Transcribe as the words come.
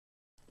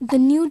The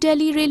New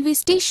Delhi railway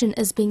station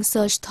is being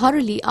searched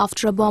thoroughly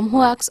after a bomb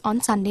hoax on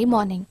Sunday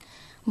morning.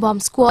 Bomb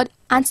squad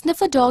and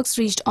sniffer dogs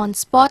reached on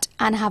spot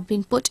and have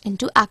been put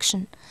into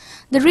action.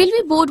 The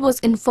railway board was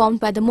informed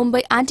by the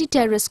Mumbai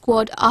anti-terrorist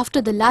squad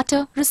after the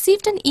latter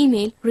received an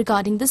email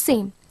regarding the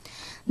same.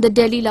 The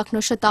Delhi-Lucknow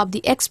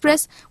Shatabdi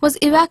Express was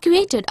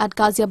evacuated at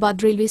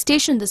Ghaziabad railway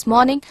station this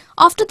morning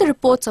after the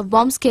reports of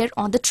bomb scare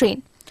on the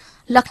train.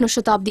 Lucknow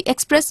Shatabdi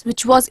Express,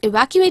 which was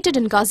evacuated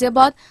in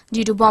Ghaziabad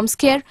due to bomb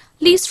scare,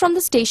 leaves from the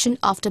station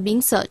after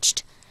being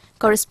searched.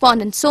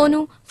 Correspondent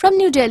Sonu from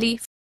New Delhi